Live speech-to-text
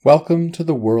Welcome to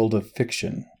the world of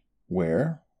fiction,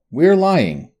 where we're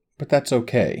lying, but that's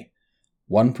okay.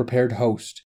 One prepared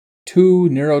host, two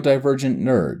neurodivergent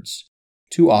nerds,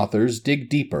 two authors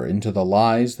dig deeper into the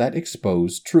lies that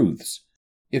expose truths.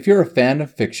 If you're a fan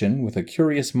of fiction with a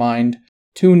curious mind,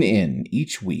 tune in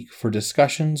each week for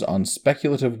discussions on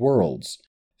speculative worlds,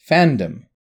 fandom,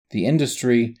 the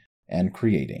industry, and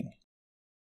creating.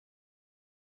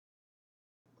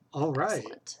 All right.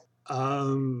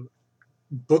 Excellent.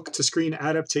 Book to screen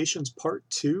adaptations part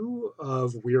 2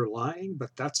 of We're Lying, but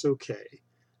that's okay.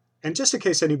 And just in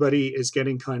case anybody is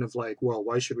getting kind of like, well,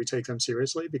 why should we take them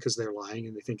seriously? Because they're lying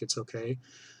and they think it's okay.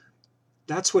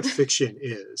 That's what fiction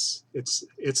is.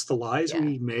 It's the lies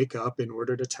we make up in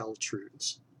order to tell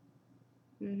truths.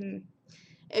 Mm-hmm.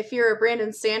 If you're a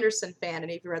Brandon Sanderson fan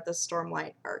and if you read the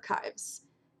Stormlight Archives,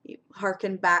 you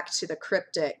hearken back to the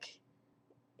cryptic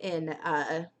in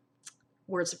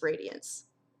Words of Radiance.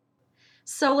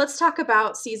 So let's talk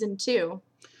about season 2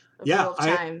 of Wheel of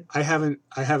Time. I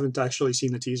haven't actually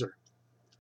seen the teaser.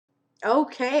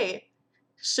 Okay.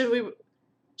 Should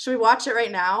we watch it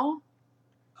right now?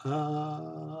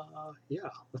 Yeah,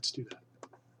 let's do that.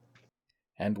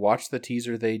 And watch the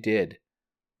teaser they did.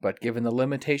 But given the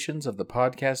limitations of the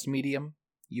podcast medium,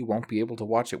 you won't be able to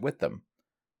watch it with them.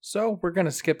 So we're going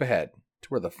to skip ahead to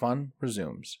where the fun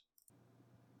resumes.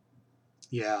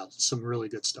 Yeah, some really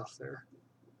good stuff there.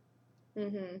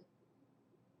 Mm-hmm.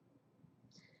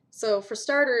 So for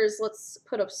starters, let's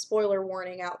put a spoiler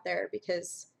warning out there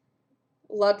because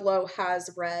Ludlow has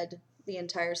read the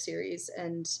entire series,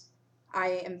 and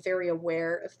I am very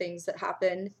aware of things that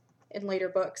happen in later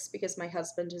books because my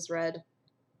husband has read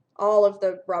all of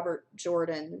the Robert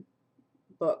Jordan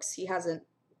books. He hasn't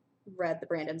read the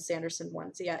Brandon Sanderson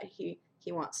ones yet. He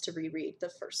wants to reread the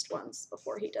first ones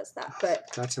before he does that. But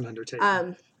that's an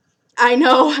undertaking. I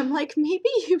know. I'm like, maybe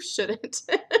you shouldn't.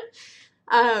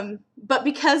 But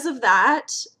because of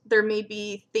that, there may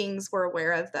be things we're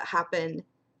aware of that happen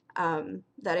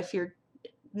that if you're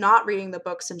not reading the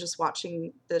books and just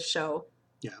watching the show,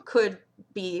 could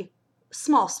be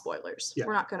small spoilers.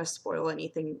 We're not going to spoil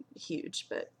anything huge,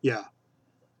 but... Yeah.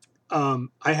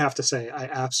 I have to say, I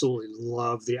absolutely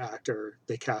love the actor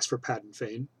they cast for Paddon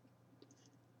Fane.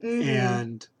 Mm-hmm.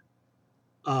 And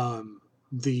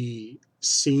the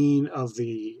scene of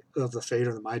the fate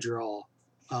of the Myrddraal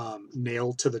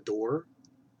nailed to the door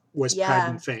was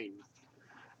Paddon Fane.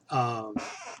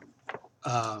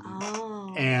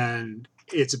 And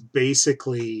it's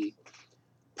basically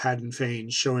Paddon Fane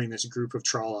showing this group of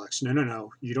Trollocs,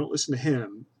 no, you don't listen to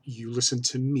him, you listen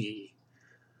to me.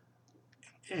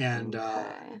 And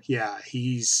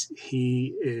he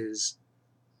is,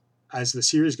 as the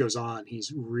series goes on,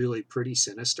 he's really pretty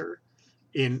sinister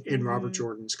in Robert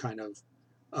Jordan's kind of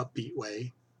upbeat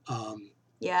way.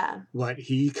 But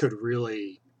he could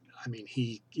really, I mean,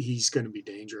 he's going to be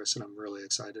dangerous, and I'm really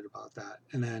excited about that.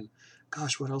 And then,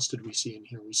 gosh, what else did we see in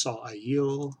here? We saw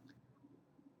Aiel.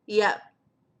 Yep.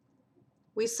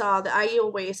 We saw the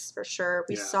Aiel Waste for sure.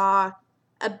 We saw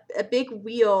a big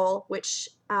wheel, which,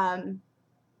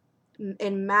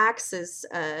 in Max's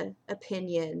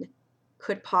opinion,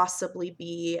 could possibly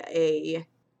be a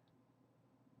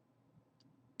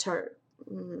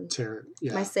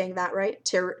am I saying that right?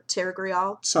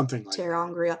 Ter'angreal? Something like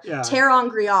Ter'angreal. Yeah.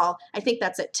 Ter'angreal. I think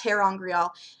that's it. Ter'angreal.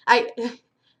 I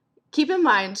keep in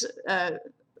mind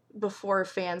before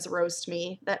fans roast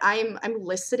me that I'm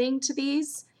listening to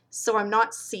these, so I'm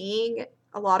not seeing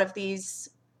a lot of these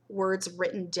words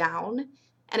written down,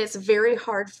 and it's very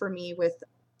hard for me with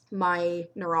my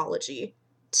neurology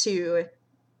to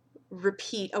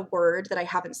repeat a word that I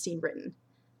haven't seen written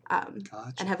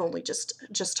and have only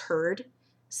just heard.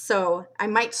 So I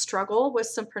might struggle with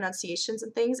some pronunciations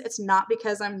and things. It's not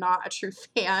because I'm not a true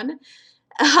fan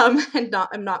and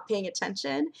I'm not paying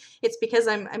attention. It's because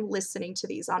I'm listening to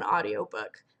these on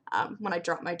audiobook when I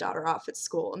drop my daughter off at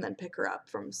school and then pick her up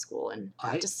from school and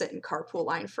have to sit in carpool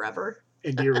line forever.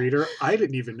 And dear reader, I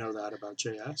didn't even know that about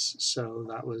JS, so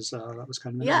that was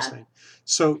kind of interesting.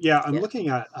 So I'm looking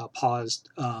at a paused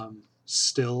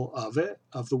still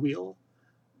of the wheel,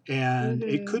 and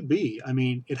it could be. I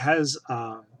mean, it has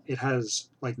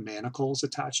like manacles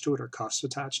attached to it or cuffs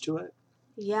attached to it.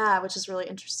 Yeah, which is really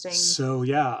interesting. So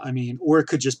I mean, or it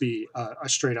could just be a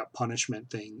straight up punishment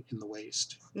thing in the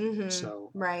waist. Mm-hmm. So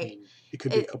right, I mean, it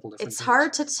could be a couple different. It's things.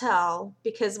 hard to tell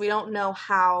because we don't know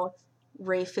how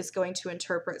Rafe is going to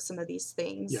interpret some of these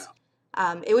things.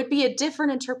 Yeah. It would be a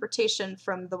different interpretation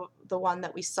from the one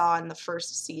that we saw in the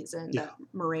first season that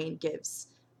Moraine gives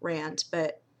Rand,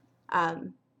 but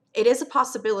it is a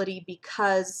possibility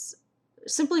because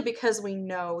we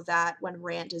know that when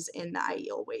Rand is in the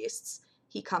Aiel Wastes,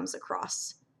 he comes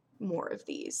across more of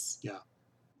these. Yeah.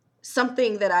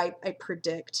 Something that I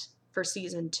predict for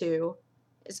season 2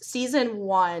 is season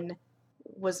 1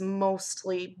 was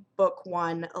mostly book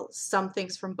 1, some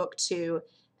things from book 2,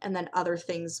 and then other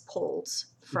things pulled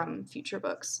from future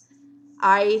books.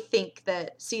 I think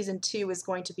that season 2 is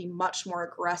going to be much more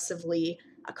aggressively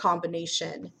a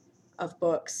combination of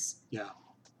books. Yeah.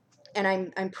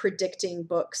 And I'm predicting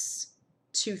books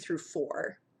 2 through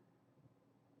 4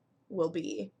 will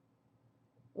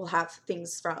have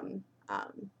things from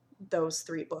those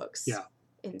 3 books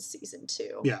in season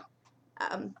 2. Yeah.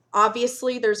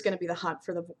 Obviously, there's going to be the hunt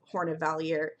for the Horn of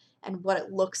Valier, and what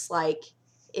it looks like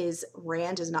is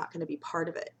Rand is not going to be part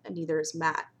of it, and neither is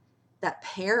Matt. That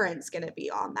Perrin's going to be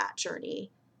on that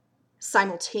journey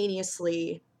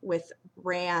simultaneously with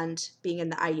Rand being in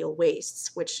the Ideal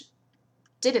Wastes, which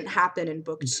didn't happen in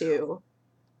book 2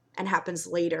 and happens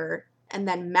later, and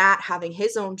then Matt having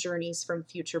his own journeys from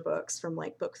future books from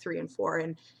like book 3 and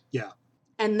 4,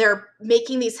 and they're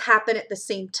making these happen at the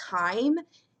same time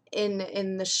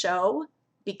in the show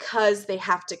because they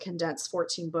have to condense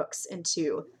 14 books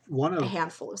into a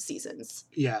handful of seasons.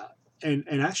 Yeah. And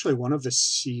actually one of the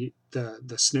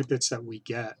snippets that we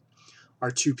get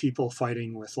are 2 people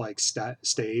fighting with like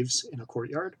staves in a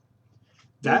courtyard.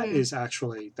 That is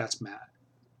actually, that's Matt.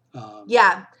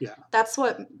 Yeah. That's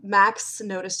what Max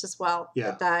noticed as well.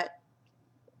 Yeah. That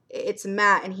it's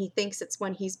Matt, and he thinks it's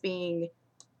when he's being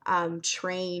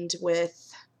trained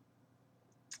with,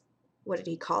 what did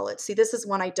he call it? See, this is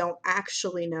one I don't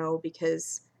actually know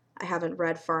because I haven't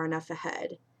read far enough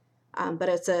ahead. But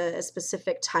it's a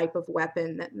specific type of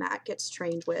weapon that Matt gets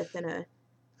trained with in a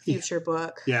future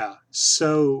book. Yeah.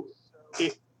 So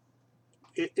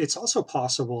it's also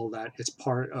possible that it's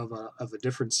part of a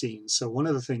different scene. So one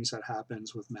of the things that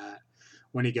happens with Matt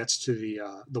when he gets to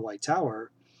the White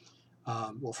Tower,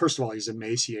 well, first of all, he's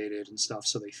emaciated and stuff,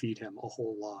 so they feed him a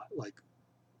whole lot, like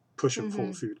push him full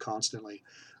of food constantly.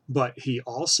 But he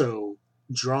also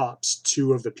drops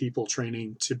 2 of the people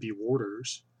training to be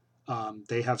warders.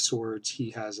 They have swords.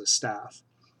 He has a staff.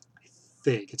 I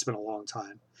think it's been a long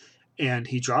time. And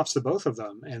he drops the both of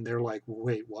them, and they're like,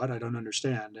 wait, what? I don't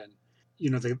understand. And,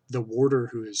 the warder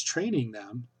who is training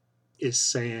them is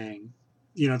saying,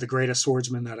 the greatest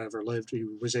swordsman that ever lived, he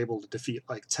was able to defeat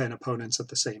like 10 opponents at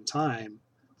the same time.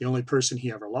 The only person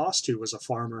he ever lost to was a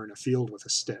farmer in a field with a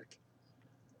stick.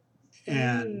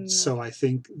 And so I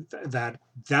think that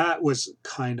was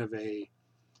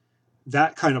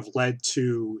that kind of led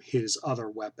to his other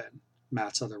weapon,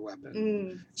 Matt's other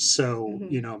weapon. So,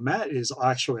 Matt is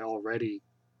actually already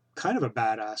kind of a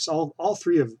badass. All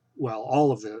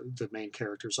of the main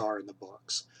characters are in the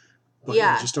books, but you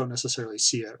just don't necessarily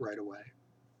see it right away.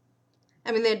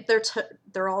 I mean,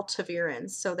 they're all Tavirans,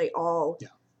 so they all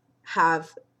have,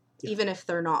 even if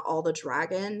they're not all the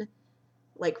dragon,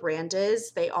 like Rand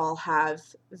is, they all have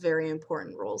very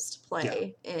important roles to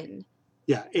play in.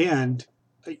 Yeah, and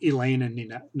Elaine and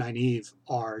Nynaeve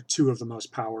are 2 of the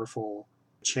most powerful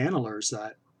channelers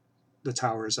that the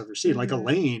Tower has ever seen. Like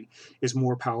Elaine is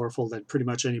more powerful than pretty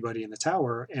much anybody in the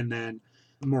Tower, and then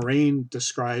Moraine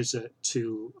describes it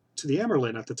to the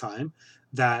Amyrlin at the time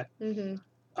that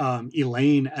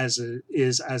Elaine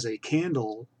is as a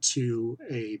candle to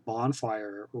a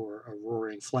bonfire or a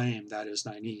roaring flame that is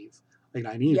Nynaeve. Like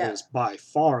Nynaeve is by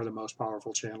far the most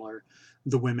powerful channeler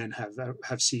the women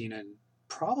have seen in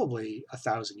probably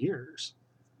 1,000 years.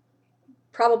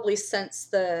 Probably since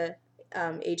the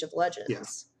Age of Legends. Yeah.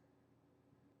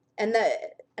 And the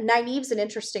Nynaeve's an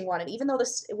interesting one. And even though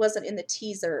it wasn't in the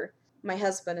teaser, my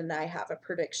husband and I have a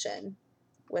prediction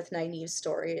with Nynaeve's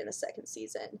story in the 2nd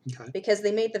season. Okay. Because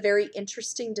they made the very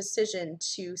interesting decision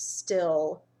to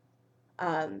still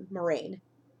Moraine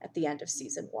at the end of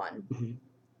season 1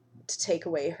 to take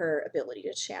away her ability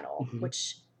to channel,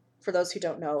 which, for those who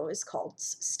don't know, is called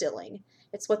stilling.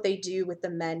 It's what they do with the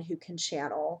men who can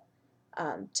channel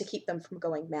to keep them from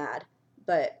going mad.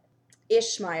 But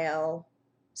Ishmael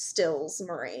stills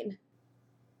Moraine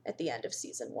at the end of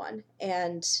season 1.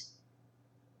 And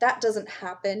that doesn't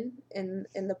happen in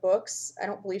the books. I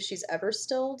don't believe she's ever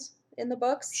stilled in the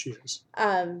books. She is.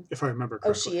 If I remember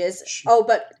correctly. Oh, she is?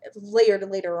 But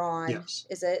later on, yes.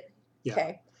 Is it? Yeah.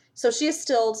 Okay. So she is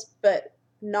stilled, but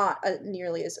not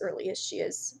nearly as early as she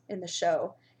is in the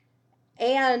show.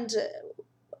 And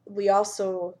we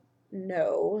also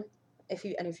know, if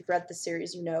you've read the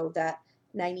series, you know that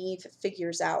Nynaeve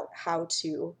figures out how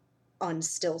to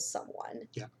unstill someone.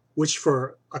 Yeah, which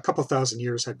for a couple thousand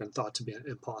years had been thought to be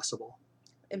impossible.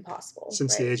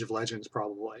 Since the Age of Legends,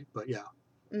 probably. But yeah.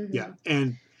 Yeah.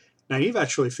 And Nynaeve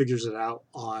actually figures it out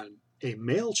on a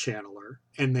male channeler,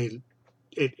 and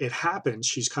it happens.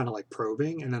 She's kind of like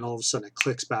probing, and then all of a sudden it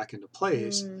clicks back into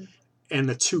place, and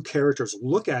the two characters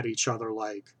look at each other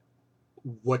like,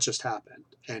 what just happened?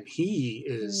 And he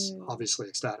is obviously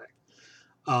ecstatic.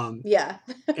 And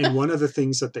one of the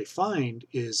things that they find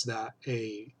is that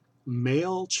a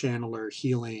male channeler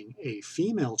healing a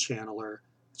female channeler,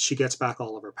 she gets back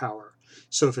all of her power.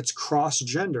 So if it's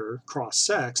cross-gender,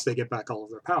 cross-sex, they get back all of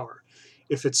their power.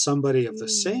 If it's somebody of the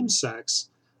same sex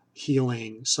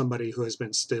healing somebody who has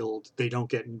been stilled, they don't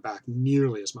get back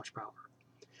nearly as much power.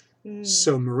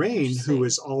 So Moraine, who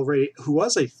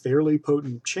was a fairly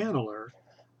potent channeler,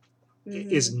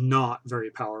 is not very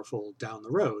powerful down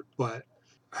the road, but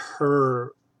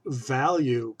her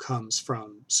value comes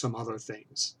from some other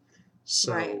things.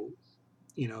 So,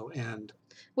 you know, and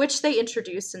which they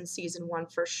introduced in season 1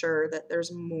 for sure, that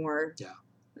there's more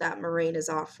that Moraine is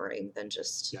offering than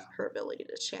just her ability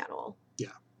to channel.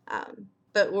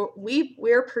 But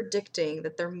we're predicting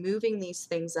that they're moving these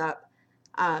things up,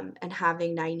 and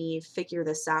having Nynaeve figure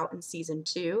this out in season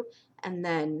 2, and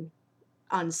then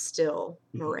unstill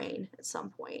Moraine at some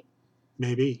point.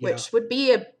 Maybe, which would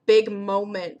be a big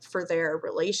moment for their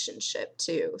relationship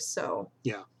too. So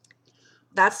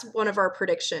that's one of our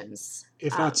predictions.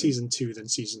 If not season 2, then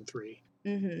season 3.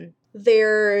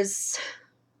 There's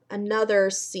another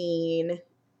scene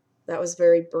that was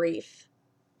very brief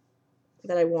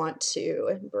that I want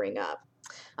to bring up.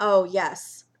 Oh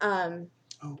yes.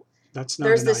 That's not.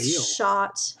 There's an this Aiel.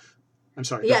 Shot. I'm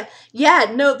sorry.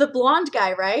 Yeah. No, the blonde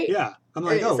guy, right? Yeah. I'm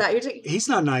like, he's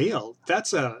not Aiel.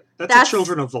 That's a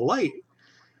Children of the Light.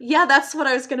 Yeah, that's what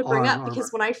I was going to bring up,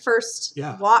 because when I first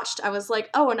watched, I was like,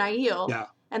 oh, an Aiel. Yeah.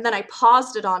 And then I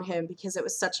paused it on him because it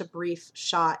was such a brief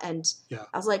shot, and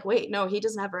I was like, wait, no, he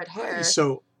doesn't have red hair.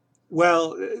 So,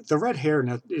 well, the red hair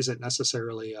isn't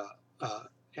necessarily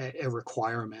a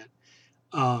requirement.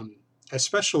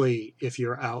 Especially if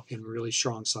you're out in really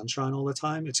strong sunshine all the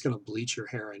time, it's going to bleach your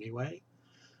hair anyway.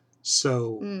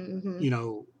 So, you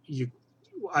know,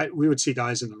 we would see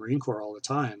guys in the Marine Corps all the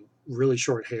time, really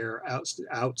short hair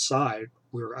outside.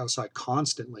 We were outside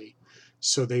constantly.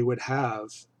 So they would have,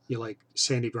 you know, like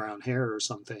sandy brown hair or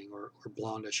something, or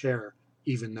blondish hair,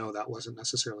 even though that wasn't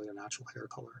necessarily a natural hair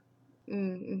color.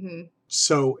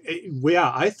 So,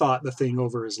 I thought the thing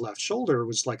over his left shoulder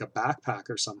was like a backpack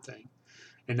or something.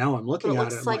 And now I'm looking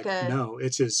at it, I'm like, no,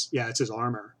 it's his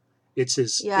armor. It's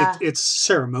his, it's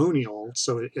ceremonial,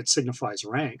 so it signifies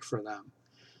rank for them.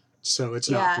 So it's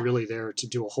not really there to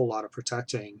do a whole lot of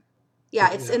protecting.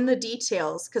 Yeah, it's in the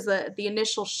details, because the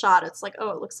initial shot, it's like, oh,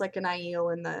 it looks like an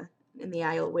Aiel in the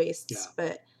Aiel wastes,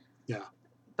 but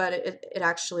it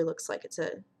actually looks like it's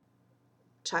a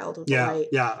child of the light.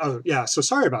 Yeah. Oh, yeah. So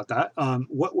sorry about that.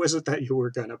 What was it that you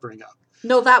were going to bring up?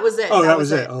 No, that was it. Oh, that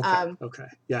was it. Okay. Okay.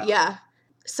 Yeah. Yeah.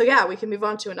 So we can move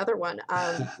on to another one.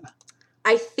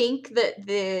 I think that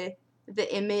the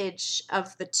image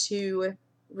of the two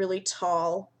really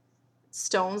tall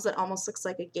stones that almost looks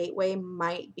like a gateway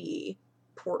might be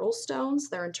portal stones,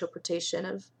 their interpretation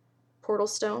of portal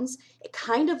stones. It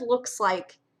kind of looks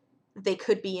like they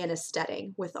could be in a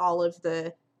steading with all of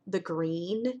the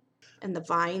green and the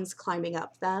vines climbing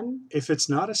up them. If it's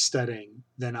not a steading,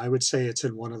 then I would say it's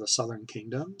in one of the southern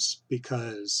kingdoms,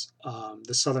 because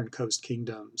the southern coast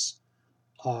kingdoms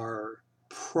are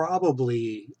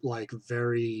probably like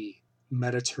very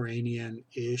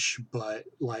Mediterranean-ish, but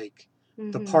like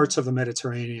the parts of the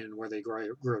Mediterranean where they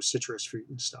grow citrus fruit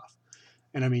and stuff.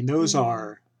 And I mean, those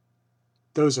are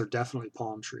definitely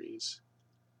palm trees.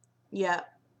 Yeah.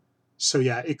 So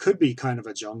yeah, it could be kind of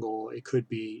a jungle. It could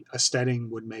be a steading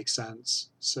would make sense.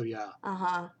 So yeah.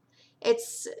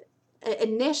 It's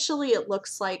initially it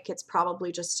looks like it's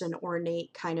probably just an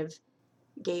ornate kind of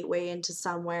gateway into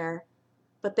somewhere,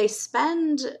 but they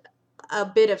spend a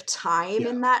bit of time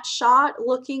in that shot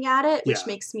looking at it, which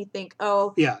makes me think,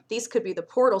 these could be the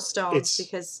portal stones,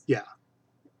 because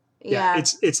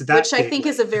it's that, which I think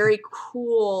is a very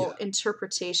cool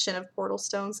interpretation of portal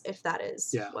stones, if that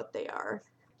is what they are.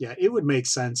 Yeah, it would make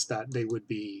sense that they would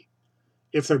be,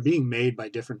 if they're being made by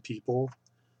different people,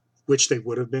 which they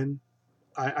would have been.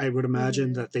 I would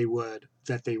imagine that they would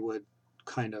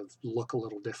kind of look a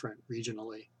little different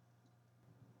regionally.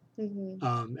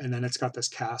 And then it's got this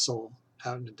castle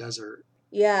out in the desert.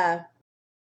 Yeah.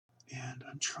 And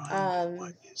I'm trying.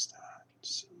 What is that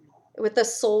symbol? With the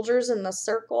soldiers in the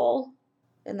circle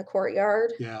in the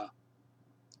courtyard. Yeah.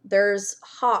 There's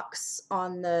hawks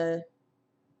on the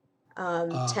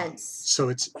tents. So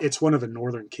it's one of the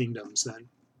northern kingdoms then.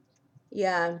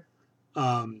 Yeah.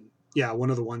 One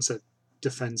of the ones that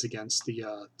defends against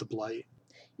the blight.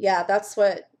 Yeah, that's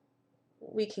what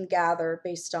we can gather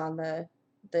based on the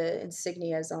the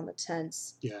insignias on the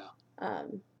tents. Yeah.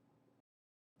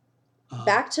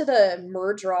 Back to the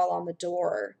Murdral on the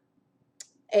door.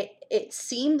 It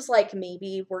seems like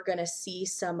maybe we're going to see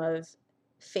some of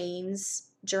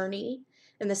Fane's journey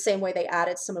in the same way they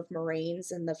added some of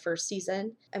Moraine's in the first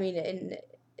season. I mean,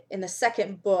 in the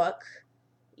second book,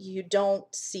 you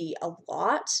don't see a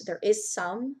lot. There is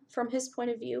some from his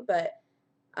point of view, but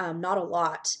not a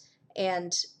lot.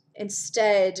 And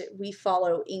instead, we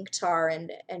follow Inktar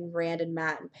and Rand and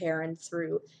Matt and Perrin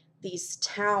through these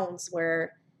towns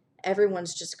where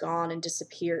everyone's just gone and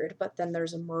disappeared, but then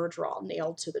there's a Murdral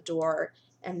nailed to the door,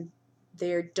 and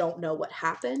they don't know what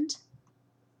happened.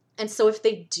 And so if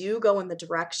they do go in the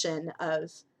direction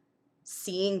of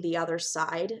seeing the other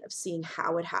side, of seeing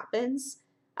how it happens,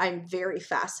 I'm very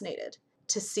fascinated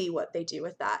to see what they do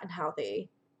with that and how they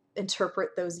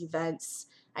interpret those events.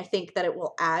 I think that it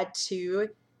will add to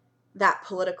that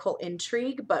political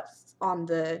intrigue, but on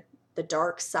the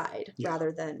dark side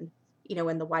rather than,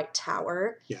 in the White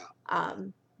Tower. Yeah.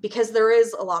 Because there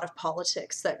is a lot of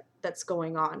politics that's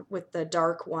going on with the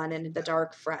Dark One and the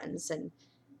Dark Friends, and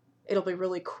it'll be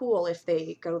really cool if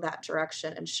they go that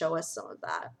direction and show us some of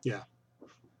that. Yeah.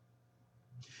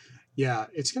 Yeah,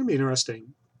 it's going to be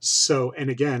interesting. So, and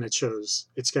again, it's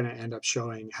going to end up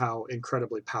showing how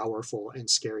incredibly powerful and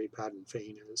scary Padan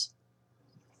Fane is.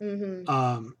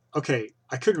 Mm-hmm. Okay,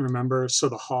 I couldn't remember. So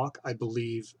the hawk, I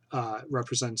believe,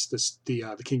 represents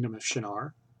the kingdom of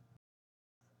Shinar.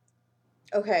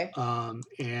 Okay.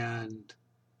 And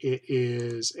it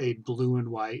is a blue and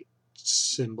white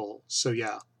symbol. So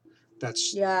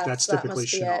that's typically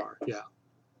Shinar. It.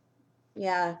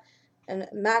 Yeah. And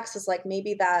Max is like,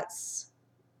 maybe that's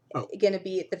going to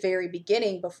be at the very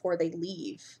beginning before they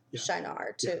leave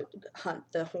Shinar to hunt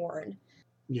the horn.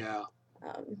 Yeah.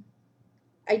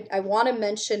 I want to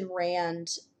mention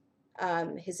Rand,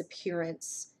 his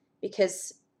appearance,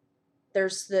 because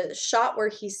there's the shot where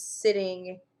he's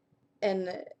sitting and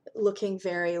looking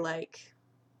very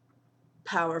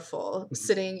powerful,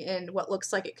 sitting in what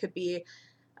looks like it could be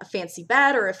a fancy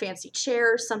bed or a fancy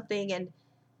chair or something, and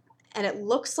it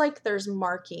looks like there's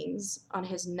markings on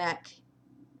his neck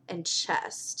and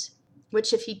chest,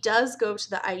 which if he does go to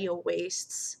the Ideal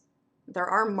Wastes, there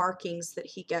are markings that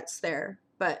he gets there,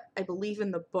 but I believe in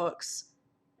the books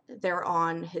they're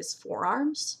on his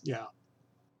forearms. Yeah.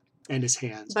 And his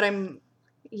hands. But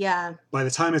by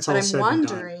the time it's all said and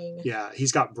done,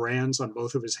 he's got brands on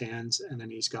both of his hands, and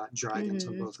then he's got dragons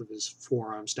on both of his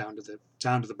forearms down to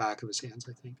the back of his hands,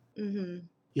 I think. Mm-hmm.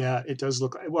 Yeah, it does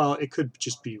look, well, it could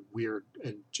just be weird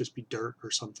and just be dirt or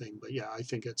something, but I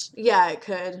think it's... Yeah, it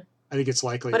could. I think it's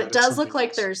likely but it does look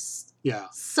like there's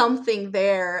something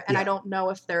there, and I don't know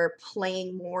if they're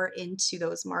playing more into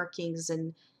those markings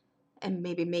and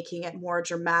maybe making it more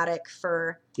dramatic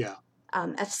for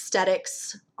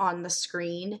aesthetics on the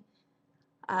screen.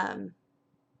 But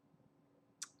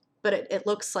it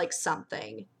looks like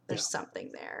something. There's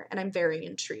something there, and I'm very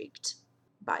intrigued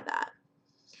by that.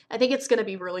 I think it's going to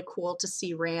be really cool to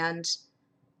see Rand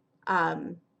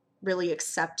really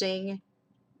accepting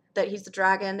that he's the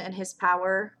dragon and his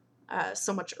power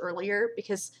so much earlier,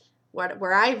 because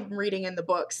where I'm reading in the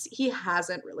books, he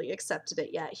hasn't really accepted it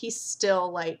yet. He's still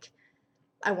like,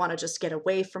 I want to just get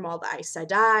away from all the Aes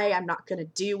Sedai. I'm not going to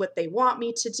do what they want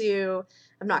me to do.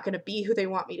 I'm not going to be who they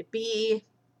want me to be.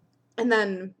 And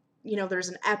then, there's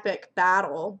an epic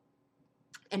battle,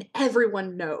 and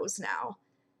everyone knows now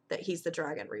that he's the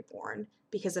Dragon Reborn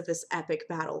because of this epic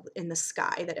battle in the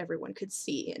sky that everyone could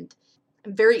see. And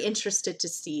I'm very interested to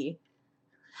see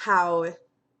how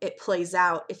it plays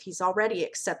out if he's already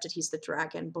accepted he's the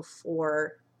dragon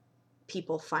before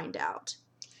people find out.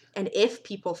 And if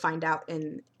people find out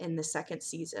in the second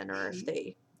season, or if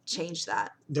they change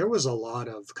that. There was a lot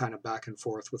of kind of back and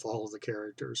forth with all of the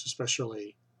characters,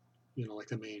 especially, like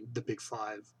the big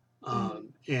five.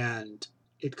 And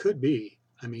it could be,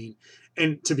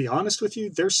 and to be honest with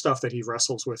you, there's stuff that he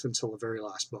wrestles with until the very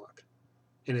last book.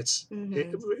 And it's,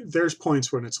 there's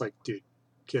points when it's like, dude,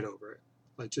 get over it.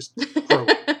 Like, just grow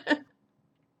it.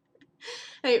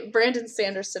 Hey, Brandon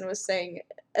Sanderson was saying,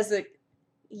 as a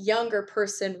younger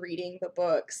person reading the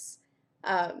books,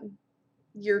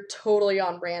 you're totally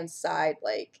on Rand's side.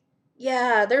 Like,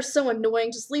 yeah, they're so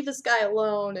annoying. Just leave this guy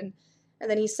alone. And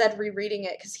then he said, rereading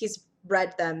it, because he's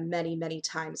read them many, many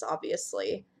times,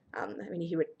 obviously.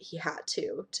 He had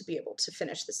to be able to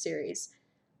finish the series.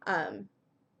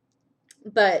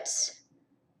 But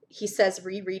he says,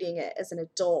 rereading it as an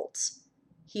adult,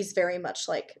 he's very much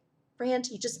like, Rand,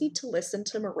 you just need to listen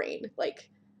to Moraine. Like,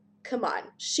 come on,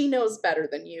 she knows better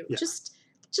than you. Just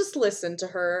listen to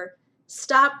her.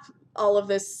 Stop all of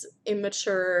this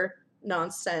immature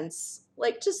nonsense.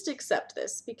 Like, just accept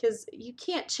this, because you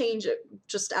can't change it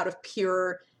just out of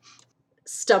pure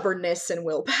stubbornness and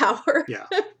willpower. Yeah.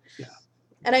 Yeah.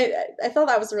 And I thought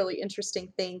that was a really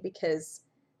interesting thing, because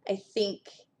I think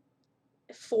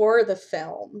for the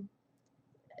film,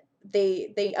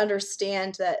 they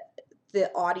understand that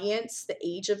the audience, the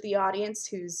age of the audience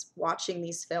who's watching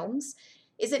these films,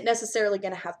 isn't necessarily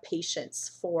going to have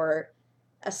patience for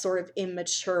a sort of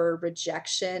immature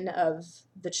rejection of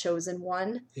the chosen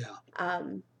one. Yeah.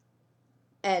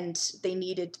 And they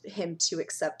needed him to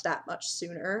accept that much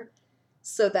sooner,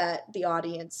 so that the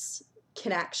audience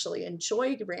can actually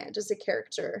enjoy Rand as a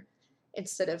character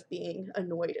instead of being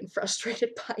annoyed and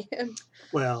frustrated by him.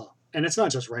 Well, and it's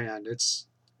not just Rand. It's,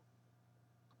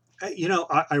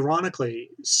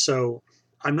 ironically, so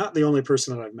I'm not the only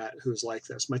person that I've met who's like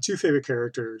this. My two favorite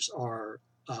characters are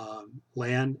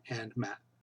Lan and Matt,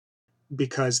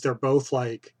 because they're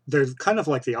kind of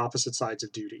like the opposite sides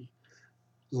of duty.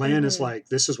 Lan is like,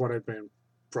 this is what I've been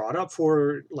brought up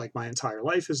for. Like, my entire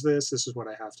life is this. This is what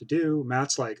I have to do.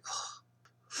 Matt's like,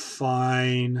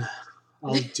 fine,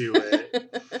 I'll do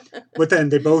it. But then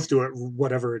they both do it,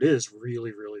 whatever it is,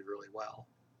 really, really, really well.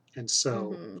 And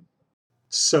so,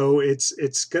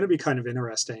 it's going to be kind of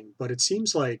interesting. But it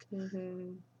seems like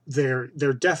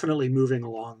they're definitely moving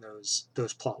along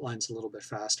those plot lines a little bit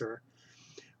faster.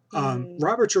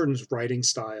 Robert Jordan's writing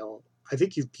style, I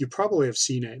think you probably have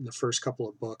seen it in the first couple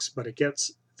of books, but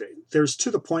there's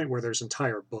to the point where there's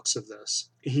entire books of this.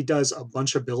 He does a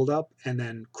bunch of buildup and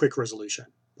then quick resolution.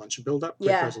 Bunch of buildup,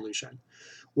 quick resolution.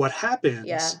 What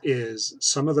happens is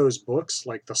some of those books,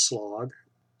 like The Slog,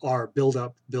 are build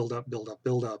up,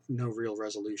 no real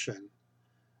resolution.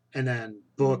 And then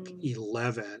book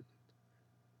 11,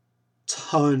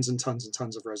 tons and tons and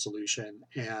tons of resolution,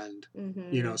 and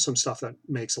some stuff that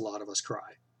makes a lot of us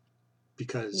cry,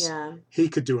 because he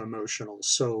could do emotional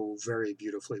so very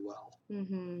beautifully well.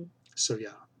 So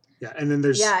and then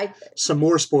there's some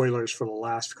more spoilers for the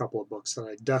last couple of books that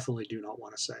I definitely do not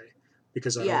want to say,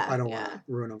 because I don't want to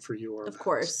ruin them for you or of Max.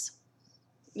 Course.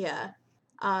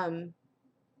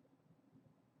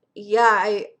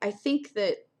 I think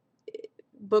that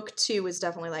book 2 is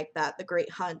definitely like that, The Great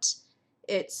Hunt.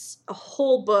 It's a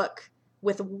whole book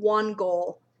with one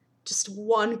goal, just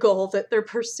one goal that they're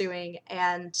pursuing,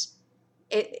 and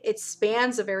it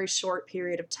spans a very short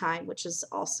period of time, which is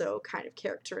also kind of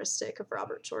characteristic of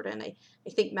Robert Jordan. I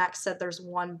think Max said there's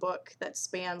one book that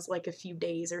spans like a few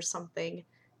days or something.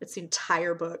 It's the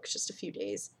entire book, just a few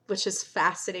days, which is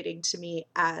fascinating to me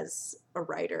as a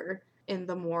writer in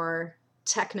the more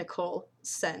technical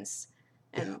sense,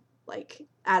 and like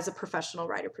as a professional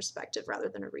writer perspective rather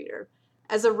than a reader.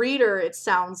 As a reader, it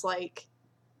sounds like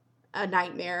a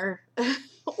nightmare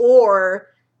or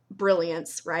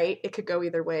brilliance, right? It could go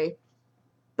either way.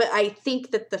 But I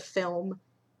think that the film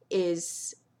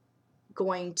is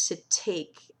going to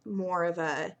take more of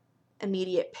a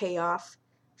immediate payoff,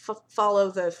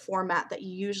 follow the format that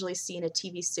you usually see in a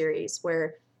TV series,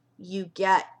 where you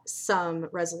get some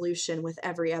resolution with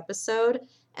every episode,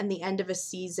 and the end of a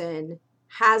season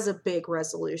has a big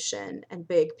resolution and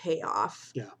big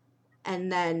payoff.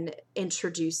 And then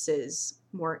introduces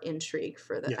more intrigue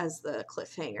as the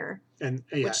cliffhanger.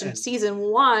 Which in season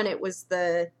 1, it was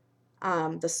the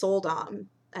Soldom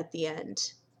at the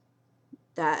end,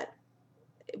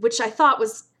 which I thought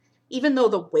was, even though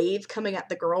the wave coming at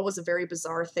the girl was a very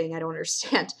bizarre thing, I don't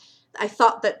understand. I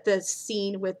thought that the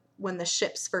scene with when the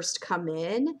ships first come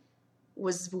in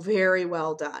was very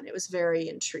well done. It was very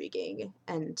intriguing,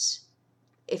 and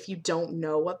if you don't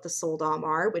know what the Soldom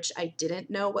are, which I didn't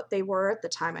know what they were at the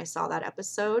time I saw that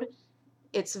episode,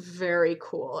 it's very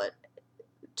cool. It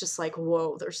just like,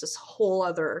 whoa, there's this whole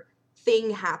other thing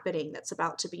happening that's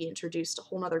about to be introduced, a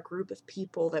whole other group of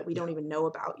people that we don't even know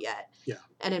about yet.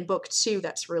 And in book 2,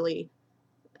 that's really,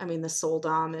 the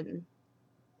Soldom and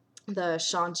the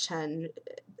Shan Chen,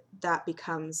 that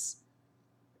becomes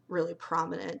really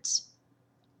prominent.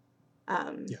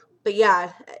 But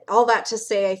all that to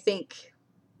say, I think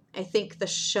the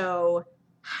show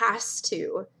has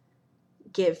to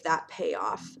give that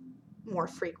payoff more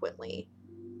frequently,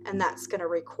 and that's going to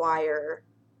require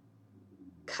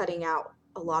cutting out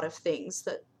a lot of things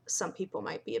that some people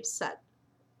might be upset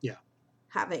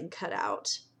having cut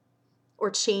out, or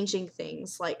changing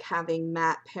things like having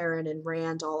Matt, Perrin, and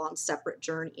Rand all on separate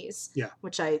journeys,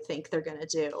 which I think they're going to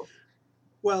do.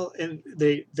 Well, and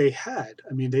they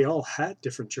all had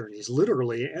different journeys,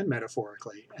 literally and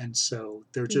metaphorically, and so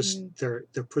they're just they're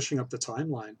pushing up the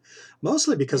timeline,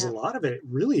 mostly because a lot of it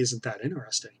really isn't that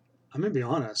interesting. I'm gonna be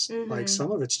honest. Like,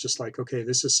 some of it's just like, okay,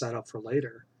 this is set up for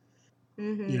later.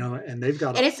 and they've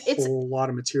got a whole lot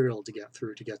of material to get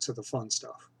through to get to the fun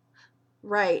stuff.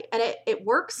 Right. And it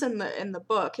works in the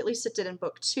book, at least it did in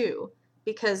book 2,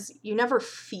 because you never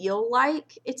feel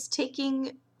like it's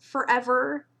taking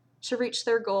forever to reach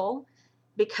their goal,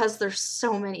 because there's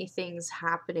so many things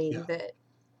happening that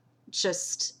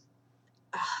just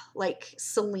like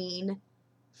Celine,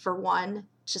 for one,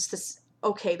 just this,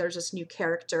 okay, there's this new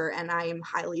character and I am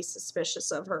highly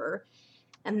suspicious of her.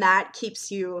 And that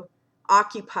keeps you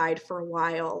occupied for a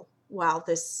while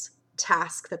this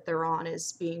task that they're on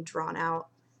is being drawn out.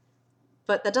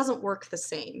 But that doesn't work the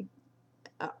same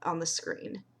on the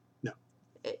screen. No.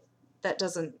 That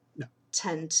doesn't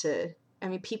tend to... I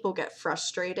mean, people get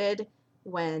frustrated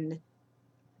when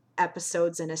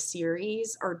episodes in a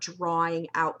series are drawing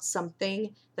out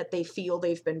something that they feel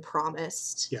they've been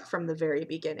promised from the very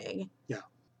beginning.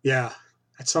 Yeah.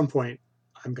 At some point,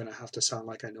 I'm going to have to sound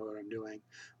like I know what I'm doing.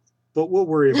 But we'll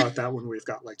worry about that when we've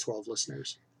got like 12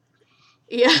 listeners.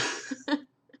 Yeah.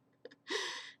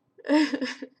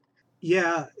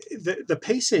 Yeah, the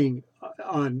pacing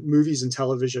on movies and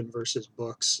television versus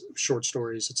books, short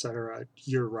stories, etc.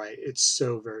 You're right. It's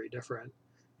so very different.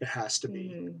 It has to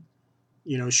be.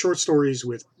 Short stories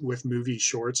with movie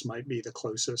shorts might be the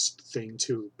closest thing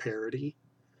to parody.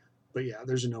 But yeah,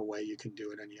 there's no way you can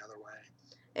do it any other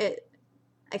way.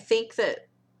 I think that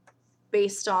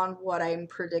based on what I'm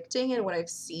predicting and what I've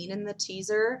seen in the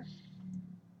teaser,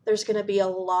 there's going to be a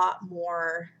lot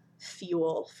more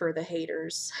fuel for the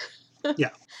haters.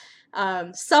 Yeah.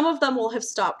 Some of them will have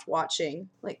stopped watching.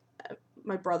 Like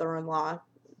my brother-in-law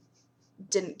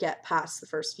didn't get past the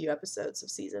first few episodes of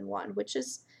season 1, which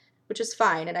is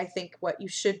fine. And I think what you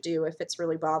should do, if it's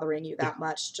really bothering you that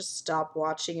much, just stop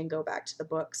watching and go back to the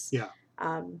books. Yeah.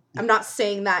 I'm not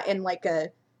saying that in like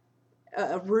a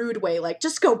rude way, like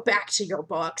just go back to your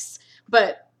books,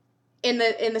 but in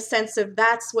the sense of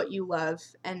that's what you love,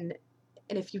 and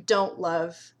if you don't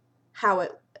love how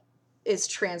it is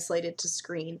translated to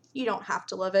screen, you don't have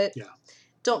to love it. Yeah.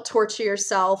 Don't torture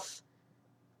yourself,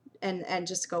 and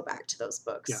just go back to those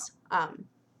books. Yeah.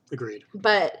 Agreed.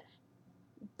 But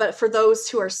for those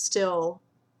who are still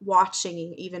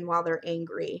watching even while they're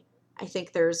angry, I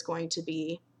think there's going to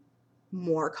be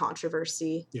more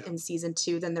controversy in season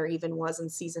 2 than there even was in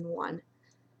season 1.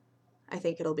 I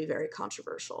think it'll be very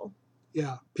controversial.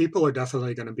 Yeah, people are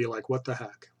definitely going to be like, "What the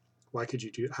heck? Why could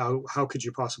you do? How could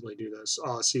you possibly do this?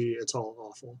 Oh, see, it's all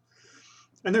awful."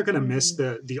 And they're going to miss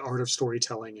the art of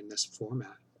storytelling in this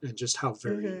format, and just how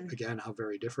very how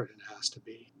very different it has to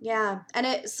be. Yeah,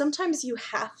 and sometimes you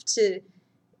have to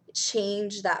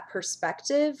change that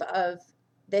perspective of,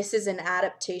 this is an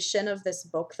adaptation of this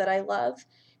book that I love,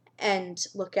 and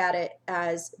look at it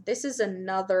as, this is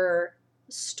another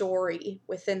story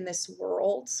within this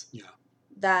world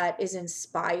that is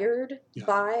inspired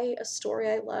by a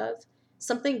story I love.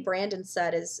 Something Brandon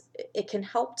said is, it can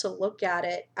help to look at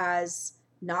it as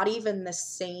not even the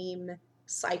same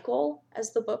cycle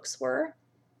as the books were,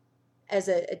 as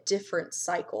a different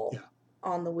cycle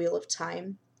on the Wheel of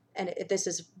Time. And this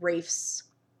is Rafe's,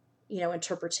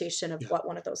 interpretation of what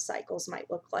one of those cycles might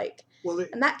look like. Well,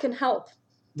 and that can help.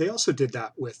 They also did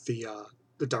that with the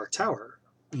Dark Tower.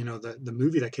 The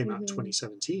movie that came out in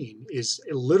 2017 is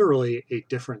literally a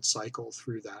different cycle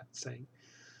through that thing.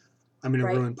 I'm going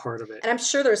to ruin part of it. And I'm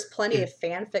sure there's plenty of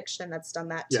fan fiction that's done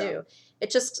that too.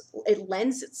 It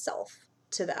lends itself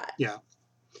to that. Yeah.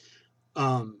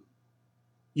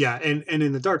 Yeah, and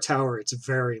in the Dark Tower, it's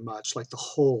very much like the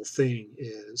whole thing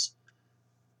is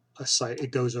a site.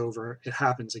 It goes over, it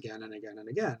happens again and again and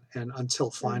again, and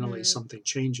until finally something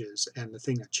changes, and the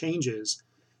thing that changes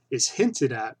is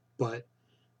hinted at, but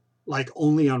like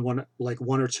only on one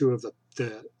or two of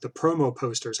the promo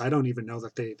posters. I don't even know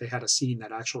that they had a scene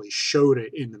that actually showed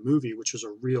it in the movie, which was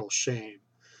a real shame,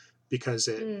 because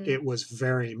it was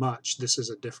very much, this is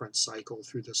a different cycle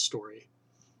through this story.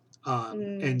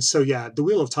 And so, the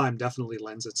Wheel of Time definitely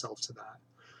lends itself to that.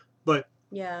 But,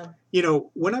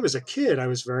 when I was a kid, I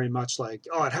was very much like,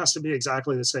 oh, it has to be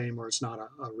exactly the same or it's not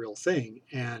a real thing.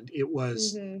 And it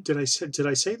was, did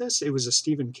I say this? It was a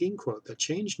Stephen King quote that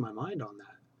changed my mind on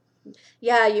that.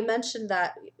 Yeah, you mentioned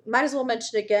that. Might as well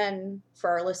mention it again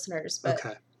for our listeners. But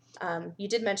okay. You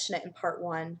did mention it in part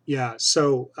 1. Yeah.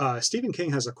 So Stephen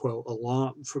King has a quote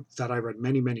that I read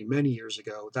many, many, many years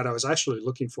ago that I was actually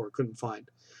looking for, couldn't find.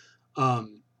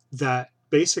 That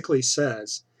basically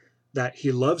says that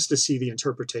he loves to see the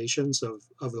interpretations of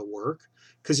the work,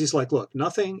 because he's like, look,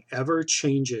 nothing ever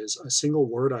changes a single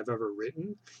word I've ever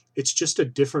written. It's just a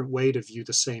different way to view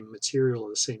the same material or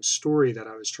the same story that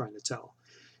I was trying to tell.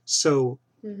 So,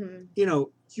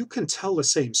 you can tell the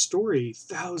same story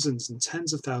thousands and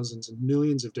tens of thousands and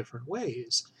millions of different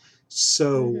ways.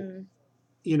 So,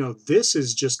 this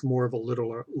is just more of a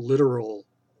literal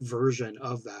version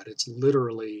of that. It's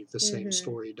literally the same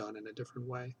story done in a different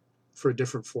way for a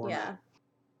different format. Yeah.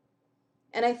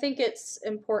 And I think it's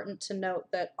important to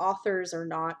note that authors are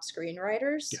not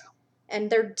screenwriters. Yeah. And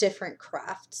they're different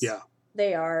crafts. Yeah.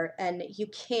 They are. And you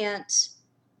can't...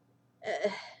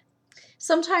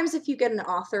 sometimes if you get an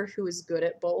author who is good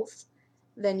at both,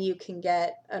 then you can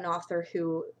get an author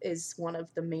who is one of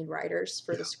the main writers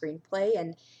for the screenplay,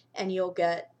 and you'll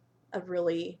get a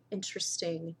really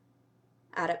interesting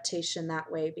adaptation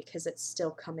that way because it's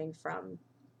still coming from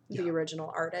the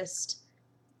original artist.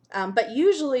 But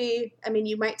usually, I mean,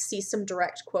 you might see some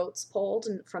direct quotes pulled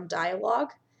from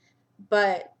dialogue,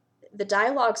 but the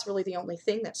dialogue's really the only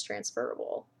thing that's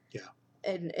transferable. Yeah.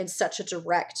 In such a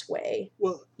direct way.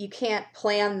 Well, you can't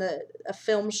plan a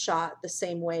film shot the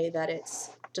same way that it's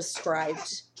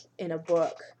described in a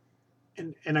book.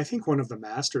 And I think one of the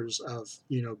masters of,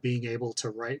 being able to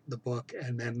write the book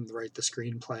and then write the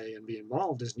screenplay and be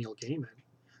involved is Neil Gaiman.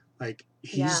 Like,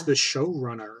 he's the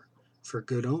showrunner for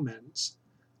Good Omens.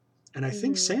 And I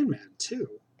think Sandman too.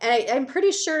 And I'm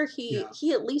pretty sure he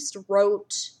at least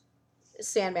wrote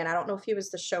Sandman. I don't know if he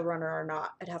was the showrunner or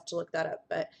not. I'd have to look that up,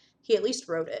 but he at least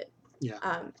wrote it. Yeah.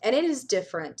 And it is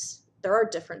different. There are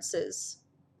differences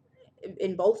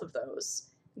in both of those.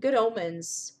 Good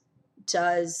Omens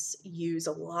does use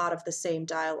a lot of the same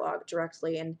dialogue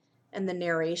directly, and the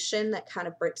narration that kind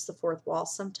of breaks the fourth wall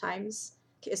sometimes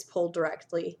is pulled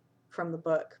directly from the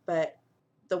book, but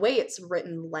the way it's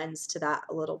written lends to that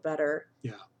a little better.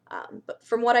 Yeah. But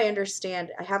from what I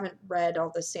understand, I haven't read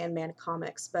all the Sandman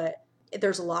comics, but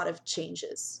there's a lot of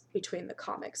changes between the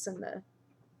comics and the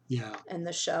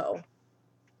show.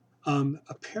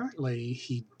 Apparently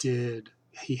he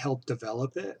helped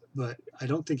develop it, but I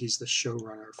don't think he's the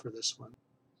showrunner for this one.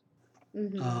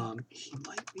 He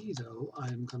might be, though.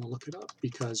 I'm going to look it up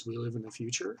because we live in the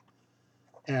future,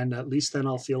 and at least then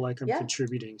I'll feel like I'm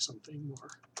contributing something more.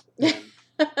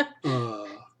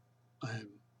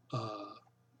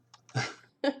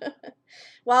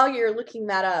 While you're looking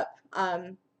that up,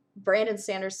 Brandon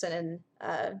Sanderson,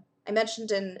 and I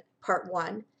mentioned in part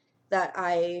 1 that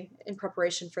I, in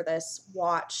preparation for this,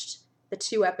 watched the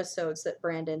 2 episodes that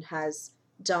Brandon has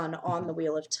done on the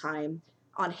Wheel of Time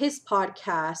on his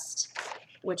podcast,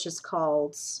 which is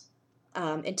called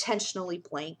Intentionally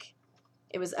Blank.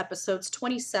 It was episodes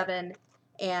 27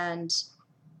 and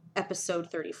episode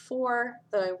 34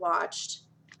 that I watched.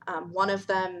 One of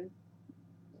them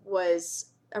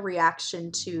was a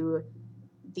reaction to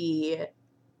the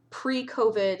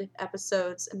pre-COVID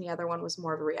episodes, and the other one was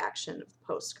more of a reaction of the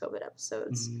post-COVID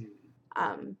episodes.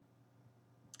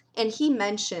 And he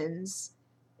mentions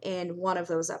in one of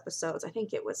those episodes, I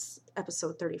think it was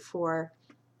episode 34,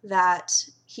 that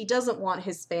he doesn't want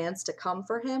his fans to come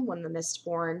for him when the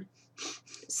Mistborn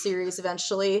series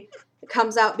eventually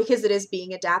comes out, because it is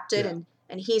being adapted,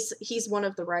 and he's one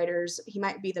of the writers. He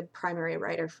might be the primary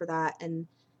writer for that, and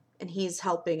he's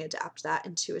helping adapt that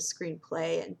into a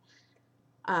screenplay.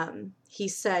 And he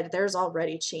said there's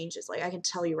already changes. Like, I can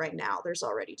tell you right now, there's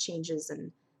already changes,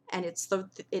 and it's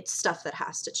stuff that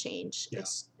has to change. Yeah.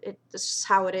 It's just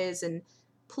how it is, and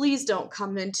please don't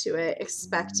come into it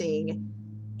expecting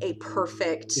a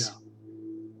perfect,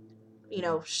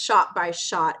 shot by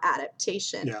shot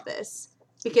adaptation of this,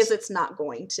 because it's not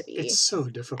going to be. It's so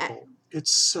difficult.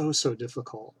 It's so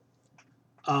difficult.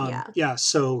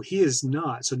 So he is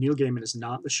not. So Neil Gaiman is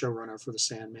not the showrunner for the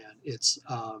Sandman. It's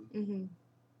Alan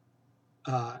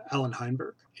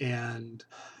Heinberg, and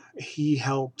he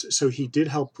helped. So he did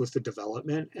help with the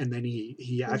development, and then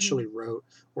he actually wrote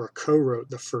or co-wrote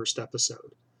the first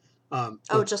episode.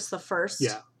 Just the first?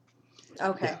 Yeah.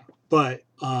 Okay. Yeah. But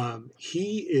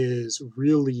he is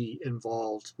really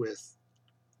involved with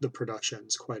the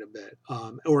productions quite a bit,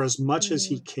 or as much as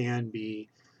he can be,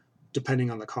 depending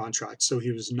on the contract. So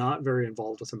he was not very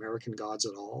involved with American Gods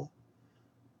at all.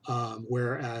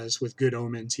 Whereas with Good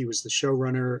Omens, he was the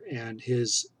showrunner, and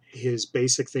his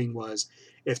basic thing was,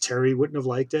 if Terry wouldn't have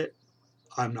liked it,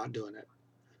 I'm not doing it.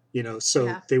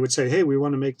 They would say, hey, we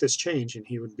want to make this change. And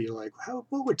he would be like,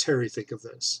 what would Terry think of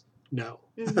this? No.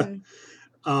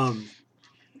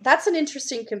 That's an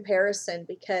interesting comparison,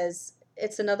 because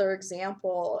it's another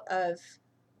example of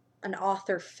an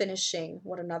author finishing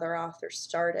what another author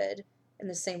started, in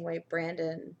the same way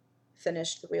Brandon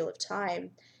finished The Wheel of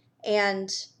Time. And,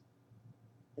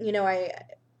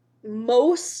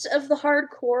 most of the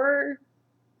hardcore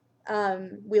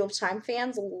Wheel of Time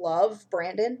fans love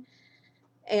Brandon.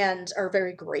 and are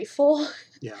very grateful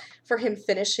Yeah. for him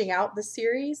finishing out the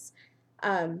series.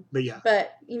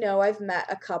 But you know, I've met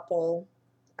a couple,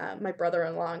 my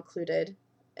brother-in-law included,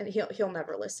 and he'll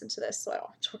never listen to this, so I don't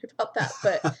have to talk about that.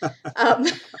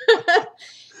 But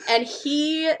and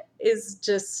he is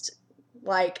just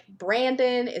like,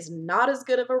 Brandon is not as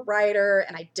good of a writer,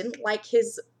 and I didn't like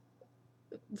his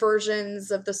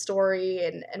versions of the story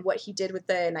and what he did with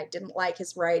it, and I didn't like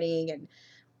his writing, and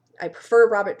I prefer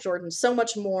Robert Jordan so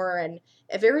much more, and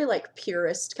a very like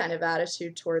purist kind of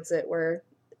attitude towards it, where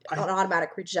an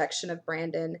automatic rejection of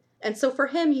Brandon. And so for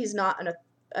him, he's not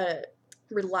a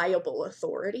reliable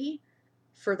authority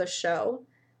for the show.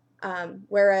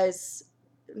 Whereas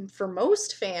for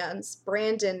most fans,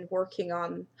 Brandon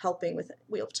helping with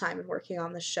Wheel of Time and working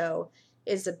on the show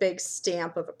is a big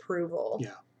stamp of approval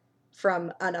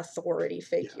from an authority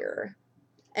figure.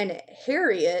 Yeah. And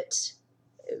Harriet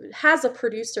has a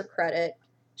producer credit.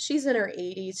 She's in her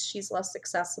 80s. She's less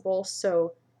accessible.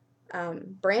 So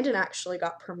Brandon actually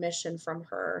got permission from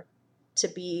her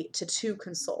to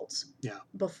consult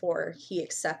before he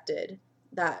accepted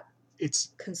that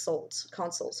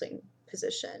consulting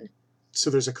position. So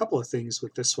there's a couple of things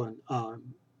with this one.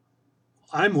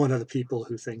 I'm one of the people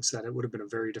who thinks that it would have been a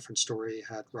very different story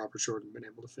had Robert Jordan been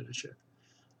able to finish it.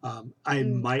 I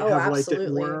might have liked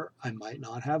it more. I might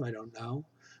not have. I don't know.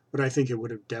 But I think it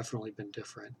would have definitely been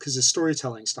different because the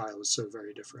storytelling style was so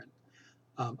very different.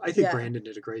 I think Brandon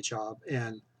did a great job.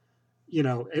 And, you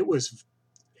know, it was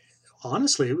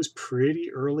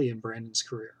pretty early in Brandon's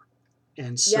career.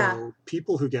 And so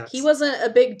people who he wasn't a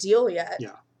big deal yet.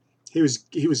 Yeah. He was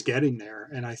getting there.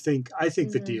 And I think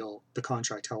the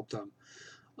contract helped him.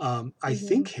 I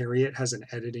think Harriet has an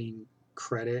editing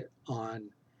credit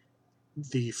on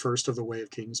the first of the Way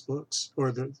of Kings books,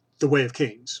 or the Way of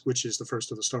Kings, which is the first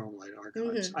of the Stormlight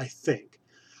Archives, I think.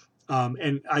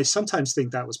 And I sometimes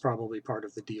think that was probably part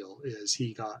of the deal, is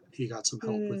he got some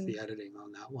help with the editing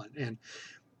on that one. And,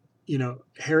 you know,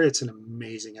 Harriet's an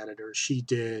amazing editor. She's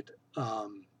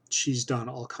done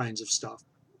all kinds of stuff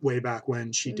way back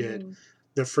when. She did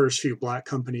the first few Black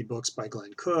Company books by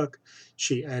Glenn Cook.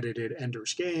 She edited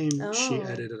Ender's Game. She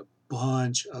edited a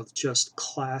bunch of just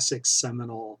classic,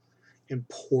 seminal,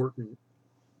 important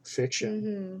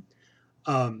fiction.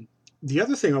 The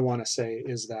other thing I want to say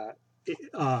is that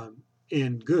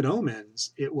in Good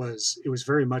Omens, it was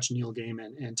very much Neil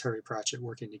Gaiman and Terry Pratchett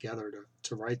working together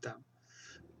to write them,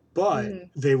 but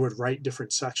they would write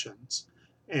different sections.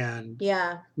 And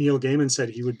Neil Gaiman said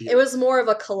he would be. It was more of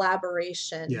a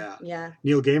collaboration. Yeah.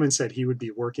 Neil Gaiman said he would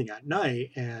be working at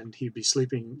night and he'd be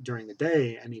sleeping during the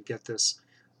day, and he'd get this.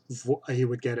 He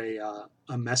would get a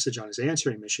message on his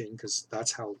answering machine, because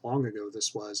that's how long ago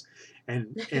this was,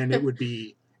 and it would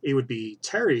be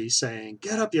Terry saying,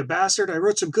 "Get up, you bastard! I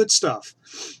wrote some good stuff,"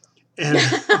 and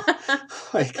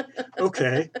like,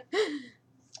 okay.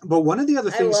 But one of the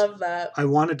other things I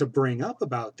wanted to bring up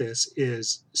about this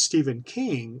is Stephen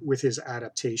King with his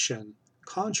adaptation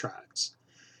contracts.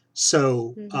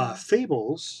 So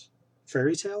Fables,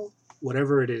 Fairy Tale,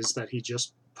 whatever it is that he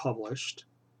just published.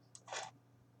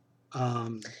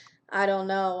 I don't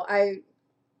know. I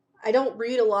don't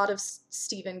read a lot of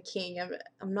Stephen King.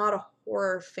 I'm not a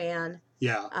horror fan.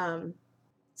 Yeah.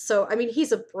 So I mean,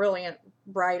 he's a brilliant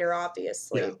writer,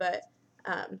 obviously, but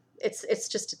it's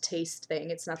just a taste thing.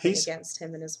 It's nothing against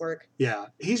him and his work. Yeah,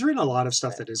 he's written a lot of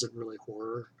stuff that isn't really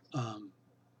horror.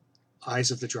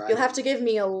 Eyes of the Dragon. You'll have to give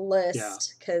me a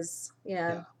list, because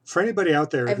For anybody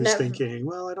out there who's thinking,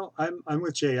 well, I'm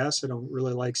with JS. I don't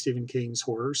really like Stephen King's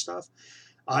horror stuff.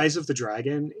 Eyes of the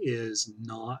Dragon is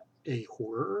not a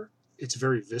horror. It's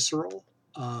very visceral,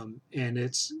 and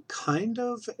it's kind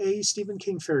of a Stephen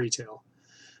King fairy tale.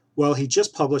 Well, he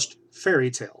just published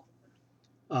Fairy Tale,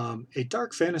 a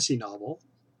dark fantasy novel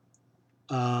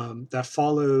that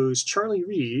follows Charlie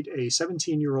Reed, a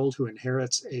 17-year-old who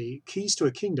inherits keys to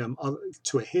a kingdom,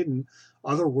 to a hidden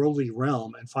otherworldly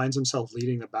realm, and finds himself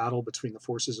leading the battle between the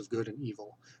forces of good and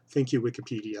evil. Thank you,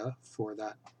 Wikipedia, for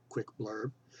that quick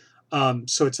blurb.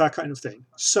 So it's that kind of thing.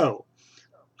 So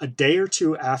a day or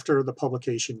two after the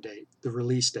publication date, the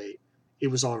release date, it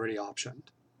was already optioned.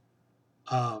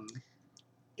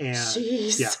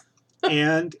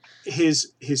 And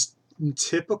his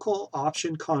typical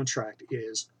option contract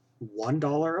is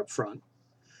 $1 up front,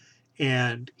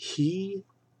 and he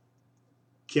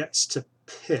gets to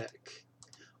pick,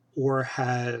 or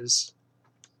has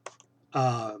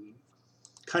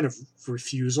kind of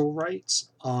refusal rights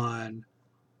on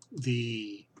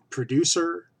the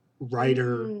producer,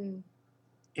 writer,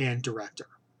 and director.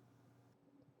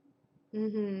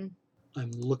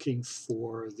 I'm looking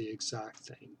for the exact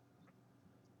thing.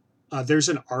 There's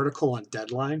an article on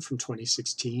Deadline from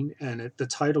 2016, and the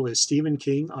title is Stephen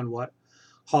King on What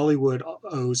Hollywood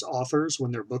Owes Authors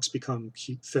When Their Books Become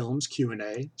Films,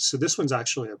 Q&A. So this one's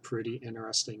actually a pretty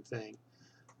interesting thing,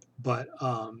 but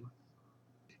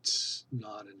it's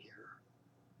not in here.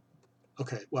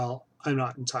 Okay, well, I'm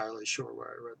not entirely sure where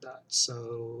I read that.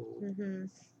 So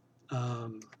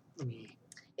let me...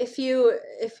 If you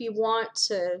want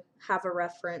to have a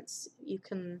reference, you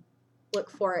can look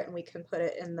for it and we can put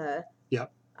it in the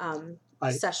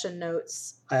session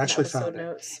notes. I actually found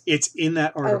notes. It's in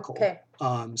that article. Oh,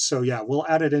 okay. So yeah, we'll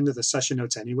add it into the session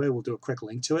notes anyway. We'll do a quick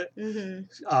link to it.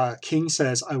 King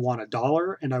says, I want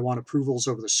 $1 and I want approvals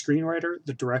over the screenwriter,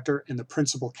 the director, and the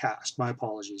principal cast. My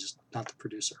apologies, not the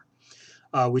producer.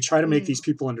 We try to make these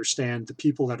people understand, the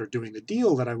people that are doing the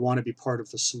deal, that I want to be part of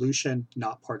the solution,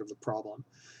 not part of the problem.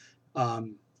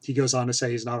 He goes on to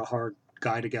say he's not a hard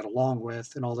guy to get along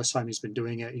with, and all this time he's been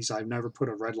doing it, I've never put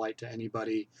a red light to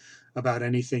anybody about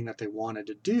anything that they wanted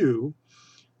to do.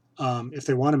 If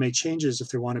they want to make changes, if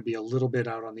they want to be a little bit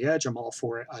out on the edge, I'm all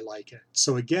for it. I like it.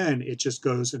 So again, it just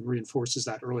goes and reinforces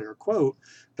that earlier quote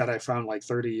that I found like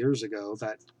 30 years ago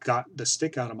that got the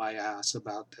stick out of my ass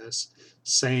about this,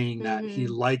 saying that he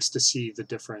likes to see the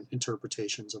different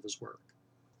interpretations of his work.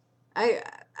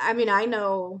 I mean, I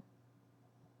know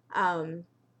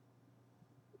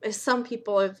some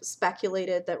people have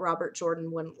speculated that Robert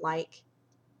Jordan wouldn't like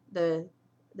the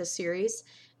series,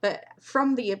 but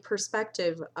from the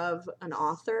perspective of an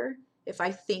author, if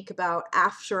I think about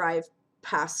after I've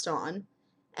passed on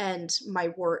and my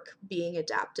work being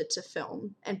adapted to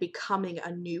film and becoming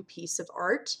a new piece of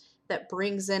art that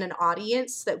brings in an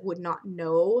audience that would not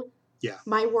know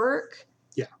my work,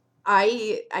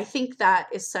 I think that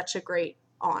is such a great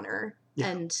honor.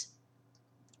 And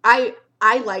I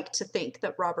like to think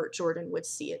that Robert Jordan would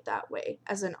see it that way,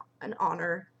 as an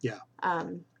honor.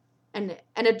 And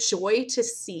a joy to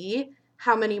see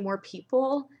how many more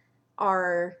people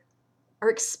are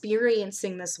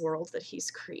experiencing this world that he's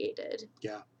created.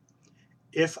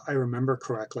 If I remember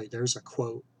correctly, there's a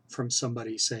quote from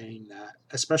somebody saying that,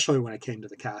 especially when it came to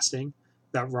the casting,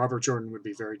 that Robert Jordan would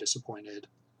be very disappointed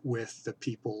with the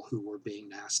people who were being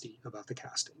nasty about the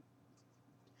casting.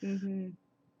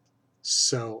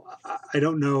 So I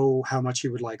don't know how much he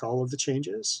would like all of the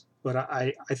changes, but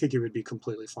I think he would be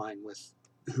completely fine with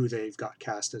who they've got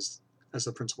cast as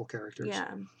the principal characters.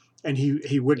 And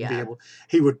he wouldn't be able,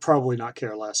 he would probably not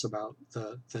care less about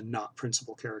the not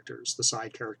principal characters, the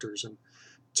side characters and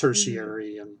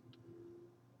tertiary and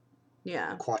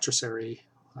quaternary.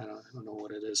 I don't know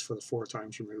what it is for the 4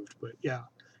 times removed, but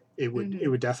it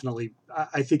would definitely,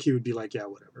 I think he would be like,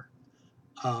 whatever.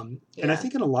 And I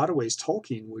think in a lot of ways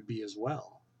Tolkien would be as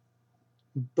well.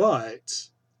 But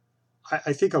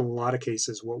I think a lot of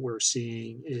cases what we're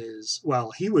seeing is,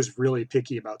 well, he was really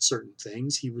picky about certain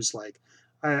things. He was like,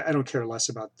 I don't care less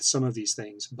about some of these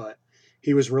things, but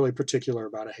he was really particular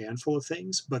about a handful of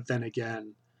things. But then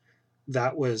again,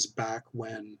 that was back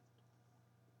when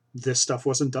this stuff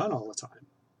wasn't done all the time.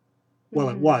 Well,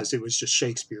 it was just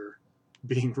Shakespeare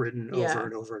being written over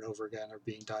and over and over again, or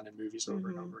being done in movies over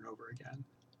and over and over again.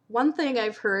 One thing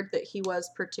I've heard that he was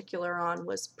particular on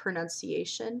was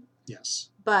pronunciation. Yes.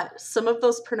 But some of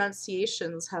those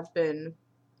pronunciations have been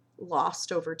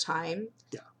lost over time.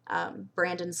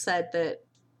 Brandon said that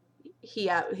he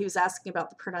was asking about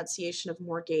the pronunciation of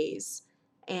Morghese,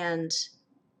 and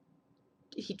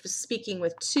he was speaking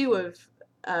with 2 of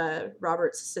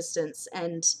Robert's assistants,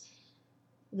 and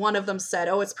one of them said,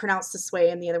 oh, it's pronounced this way,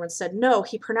 and the other one said, no,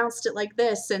 he pronounced it like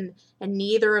this, and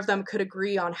neither of them could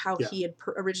agree on how he had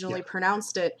originally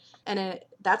pronounced it. And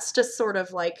that's just sort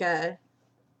of like a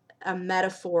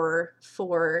metaphor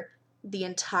for the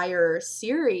entire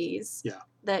series.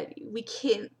 That we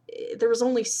can't, there was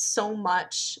only so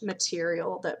much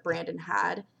material that Brandon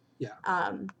had.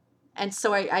 And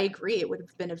so I agree, it would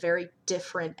have been a very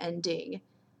different ending,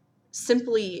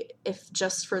 simply if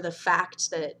just for the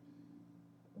fact that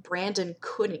Brandon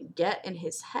couldn't get in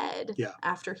his head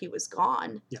after he was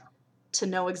gone to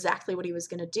know exactly what he was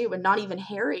going to do. And not even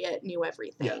Harriet knew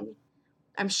everything.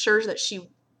 I'm sure that she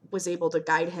was able to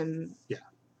guide him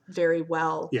very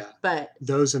well. But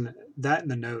those in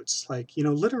the notes, like,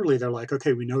 literally they're like,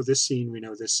 okay, we know this scene, we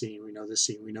know this scene, we know this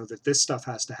scene, we know that this stuff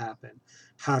has to happen.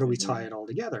 How do we tie it all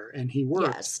together? And he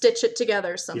worked. Stitch it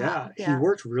together somehow. He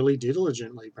worked really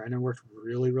diligently. Brandon worked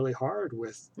really, really hard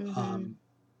with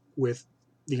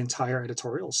the entire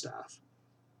editorial staff.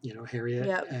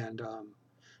 Harriet and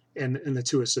the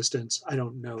 2 assistants. I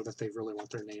don't know that they really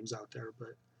want their names out there,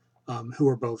 but who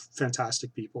are both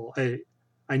fantastic people.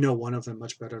 I know one of them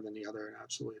much better than the other and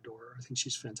absolutely adore her. I think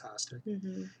she's fantastic.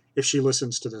 Mm-hmm. If she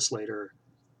listens to this later,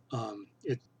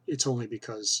 it's only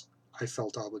because I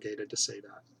felt obligated to say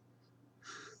that.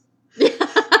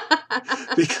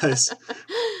 Because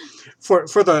for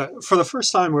the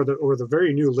first time or the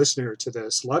very new listener to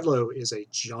this, Ludlow is a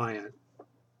giant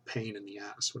pain in the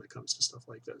ass when it comes to stuff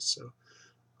like this. So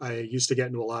I used to get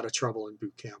into a lot of trouble in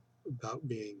boot camp about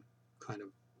being kind of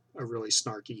a really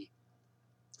snarky,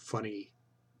 funny.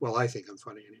 Well, I think I'm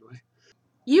funny anyway.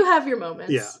 You have your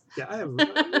moments. Yeah, I have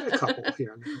a couple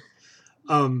here and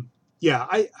there. Yeah,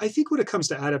 I think when it comes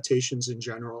to adaptations in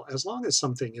general, as long as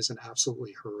something isn't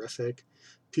absolutely horrific,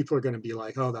 people are going to be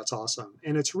like, oh, that's awesome.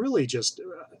 And it's really just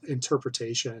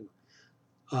interpretation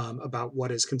about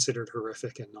what is considered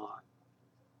horrific and not.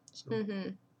 So. Mm-hmm.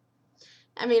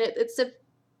 I mean,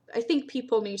 I think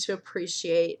people need to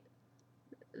appreciate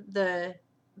the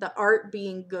art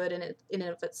being good in and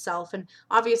of itself. And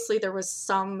obviously there was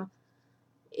some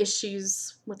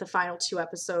issues with the final 2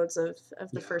 episodes of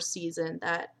the first season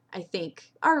that I think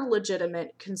are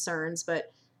legitimate concerns,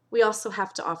 but we also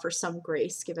have to offer some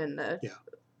grace given the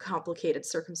complicated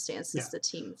circumstances the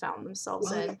team found themselves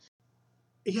in.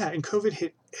 Yeah, and COVID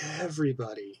hit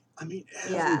everybody. I mean,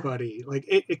 everybody. Yeah. Like,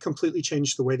 it completely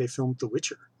changed the way they filmed The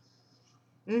Witcher,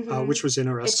 which was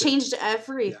interesting. It changed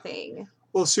everything. Yeah.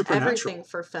 Well, Supernatural. Everything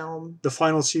for film. The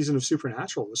final season of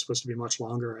Supernatural was supposed to be much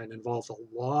longer and involved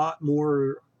a lot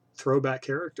more throwback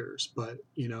characters. But,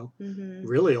 you know,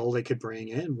 really all they could bring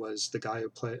in was the guy who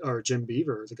played, or Jim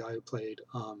Beaver, the guy who played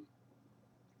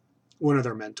one of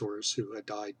their mentors who had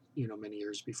died, you know, many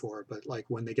years before. But like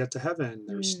when they get to heaven,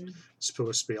 there's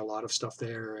supposed to be a lot of stuff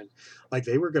there. And like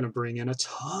they were going to bring in a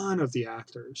ton of the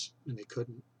actors and they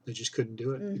couldn't. They just couldn't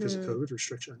do it because of COVID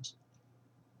restrictions.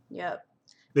 Yep.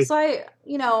 So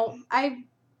I'm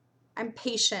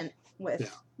patient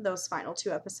with those final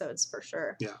 2 episodes for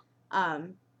sure. Yeah.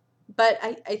 But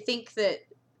I think that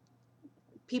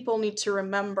people need to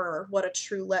remember what a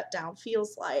true letdown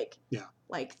feels like. Yeah.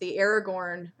 Like the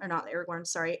Aragon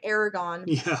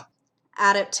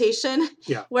adaptation.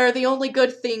 Yeah. Where the only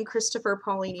good thing Christopher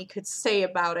Paolini could say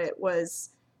about it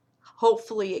was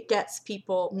hopefully it gets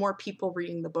more people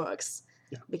reading the books.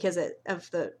 Yeah. Because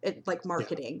like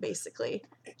marketing, basically.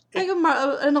 Like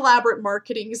an elaborate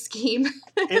marketing scheme.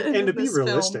 And to be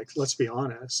realistic, let's be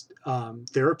honest,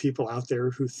 there are people out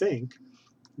there who think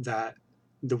that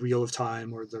The Wheel of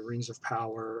Time or The Rings of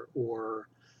Power or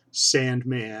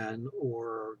Sandman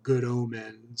or Good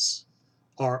Omens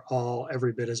are all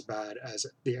every bit as bad as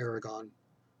the Aragon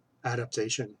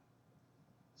adaptation.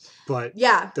 But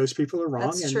those people are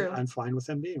wrong, and true. I'm fine with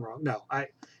them being wrong. No, I'm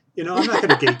not going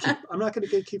to gatekeep. I'm not going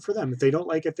to gatekeep for them. If they don't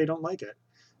like it, they don't like it.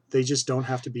 They just don't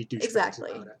have to be douchebags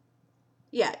about it.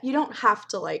 Yeah, you don't have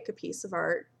to like a piece of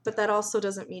art, but that also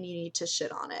doesn't mean you need to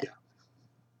shit on it.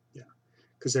 Yeah.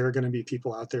 Because there are going to be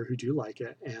people out there who do like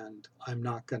it, and I'm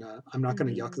not gonna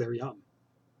yuck their yum.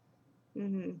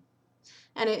 Mm-hmm.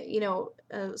 And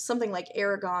it, something like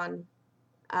Aragon,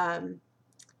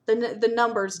 the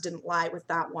numbers didn't lie with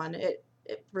that one. It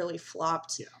really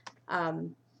flopped. Yeah.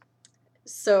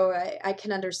 So I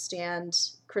can understand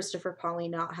Christopher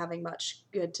Paolini not having much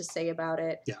good to say about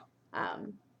it. Yeah.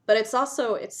 But it's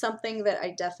something that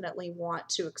I definitely want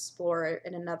to explore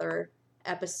in another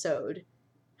episode,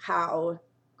 how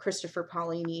Christopher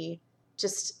Paolini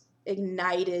just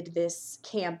ignited this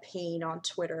campaign on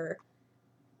Twitter,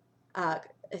 I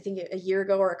think a year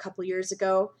ago or a couple years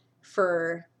ago,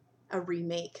 for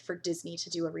Disney to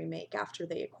do a remake after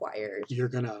they acquired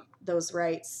those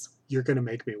rights. You're gonna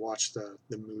make me watch the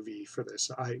movie for this,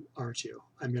 aren't you?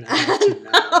 I'm gonna have to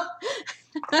now.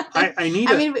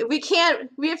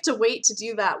 We have to wait to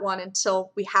do that one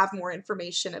until we have more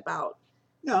information about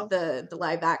the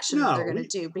live action that they're going to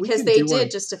do, because they did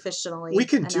just officially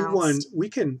announce. We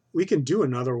can do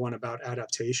another one about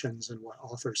adaptations and what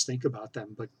authors think about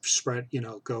them, but spread,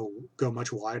 go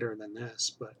much wider than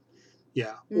this. But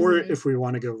or if we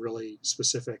want to go really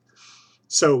specific.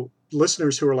 So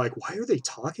listeners who are like, why are they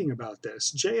talking about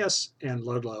this? JS and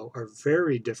Ludlow are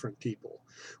very different people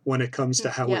when it comes to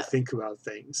how we think about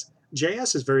things.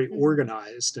 JS is very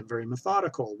organized and very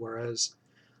methodical, whereas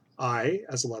I,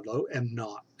 as Ludlow, am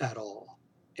not at all.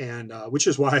 And which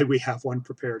is why we have one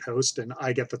prepared host, and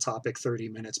I get the topic 30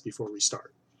 minutes before we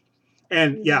start.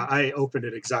 And I opened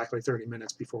it exactly 30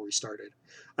 minutes before we started.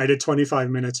 I did 25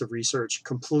 minutes of research,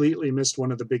 completely missed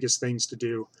one of the biggest things to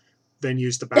do, then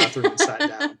used the bathroom and sat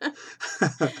down.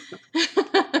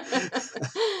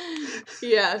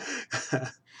 Yeah.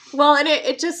 Well, and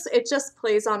it just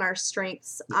plays on our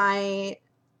strengths. I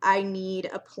need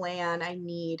a plan. I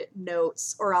need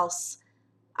notes, or else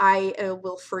I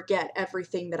will forget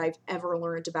everything that I've ever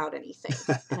learned about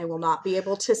anything, and I will not be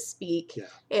able to speak. Yeah.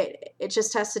 It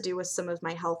just has to do with some of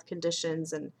my health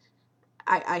conditions, and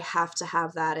I have to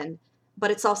have that. But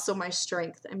it's also my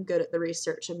strength. I'm good at the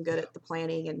research. I'm good at the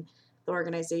planning and the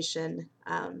organization.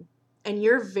 And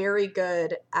you're very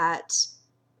good at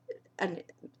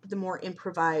the more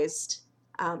improvised,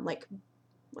 like,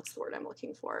 what's the word I'm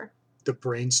looking for? The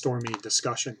brainstorming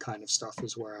discussion kind of stuff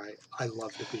is where I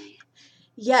love to be.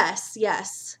 Yes.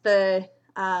 The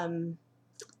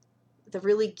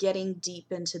really getting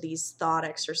deep into these thought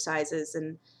exercises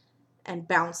and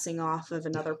bouncing off of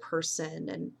another person.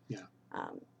 And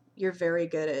you're very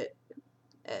good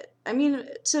at, I mean,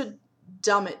 to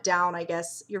dumb it down, I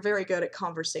guess, you're very good at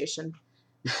conversation.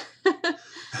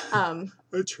 I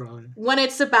try. When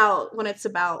it's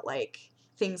about like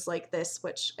things like this,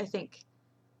 which I think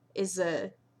is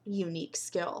a unique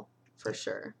skill for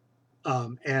sure.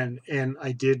 And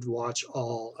I did watch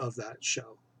all of that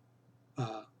show,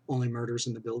 Only Murders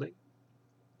in the Building.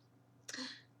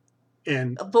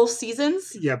 And both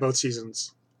seasons? Yeah, both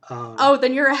seasons.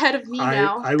 Then you're ahead of me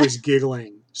now. I was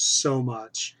giggling so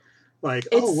much. Like,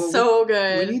 it's so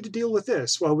good. We need to deal with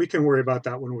this. Well, we can worry about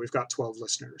that when we've got 12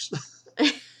 listeners.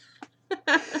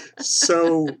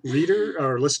 So, reader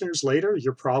or listeners later,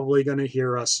 you're probably going to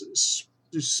hear us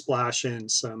splash in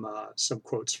some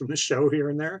quotes from the show here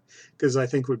and there, because I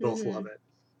think we both love it.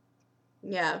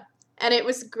 Yeah. And it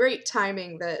was great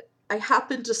timing that I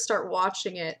happened to start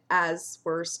watching it as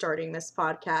we're starting this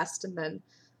podcast, and then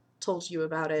told you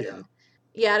about it.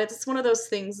 Yeah. And it's one of those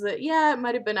things that, it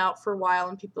might have been out for a while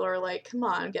and people are like, come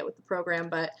on, get with the program.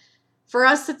 But for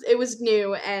us, it was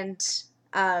new, and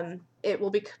it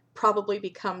will probably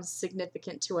become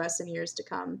significant to us in years to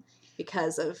come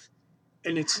because of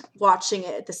watching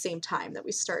it at the same time that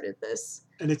we started this.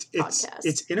 And it's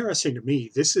interesting to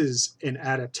me. This is an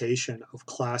adaptation of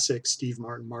classic Steve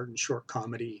Martin short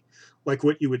comedy, like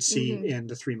what you would see in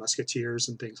The Three Musketeers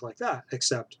and things like that,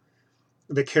 except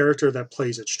the character that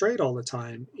plays it straight all the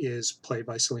time is played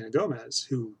by Selena Gomez,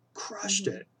 who crushed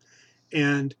it.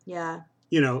 And,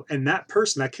 and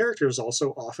that character is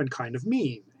also often kind of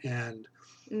mean and,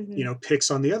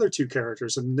 picks on the other two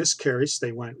characters. In this case,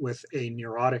 they went with a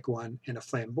neurotic one and a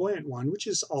flamboyant one, which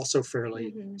is also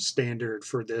fairly standard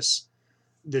for this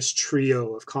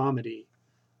trio of comedy,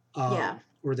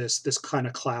 or this kind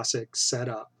of classic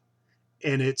setup.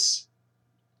 And it's,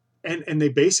 and they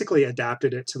basically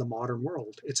adapted it to the modern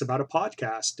world. It's about a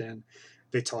podcast, and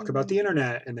they talk about the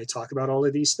internet, and they talk about all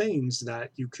of these things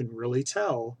that you can really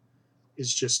tell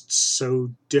is just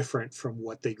so different from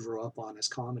what they grew up on as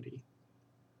comedy.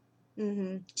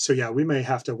 So we may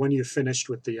have to, when you've finished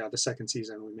with the second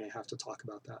season, we may have to talk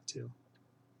about that too.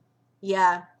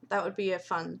 Yeah, that would be a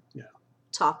fun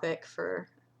topic for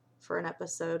an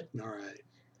episode. All right.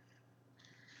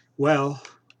 Well,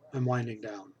 I'm winding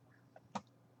down.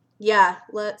 Yeah,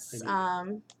 let's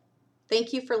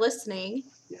thank you for listening.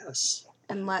 Yes.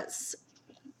 And let's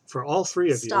for all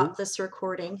three of stop this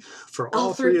recording. For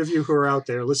all three of you who are out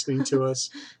there listening to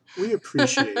us, we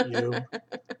appreciate you.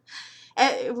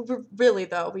 Really,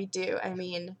 though, we do. I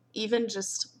mean, even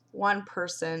just one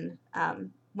person,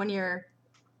 when you're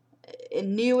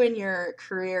new in your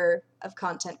career of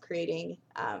content creating,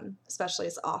 especially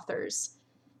as authors,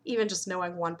 even just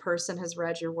knowing one person has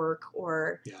read your work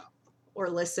or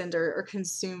listened or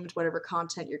consumed whatever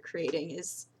content you're creating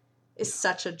is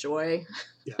such a joy.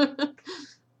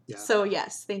 So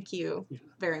yes, thank you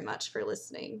very much for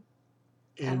listening.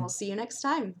 And we'll see you next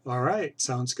time. All right.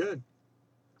 Sounds good.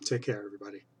 Take care,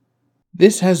 everybody.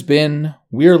 This has been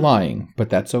We're Lying, But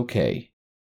That's Okay.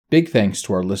 Big thanks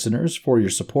to our listeners for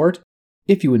your support.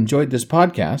 If you enjoyed this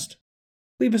podcast,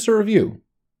 leave us a review.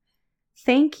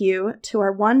 Thank you to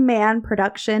our one-man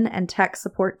production and tech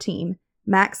support team,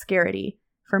 Max Garrity,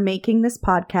 for making this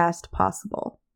podcast possible.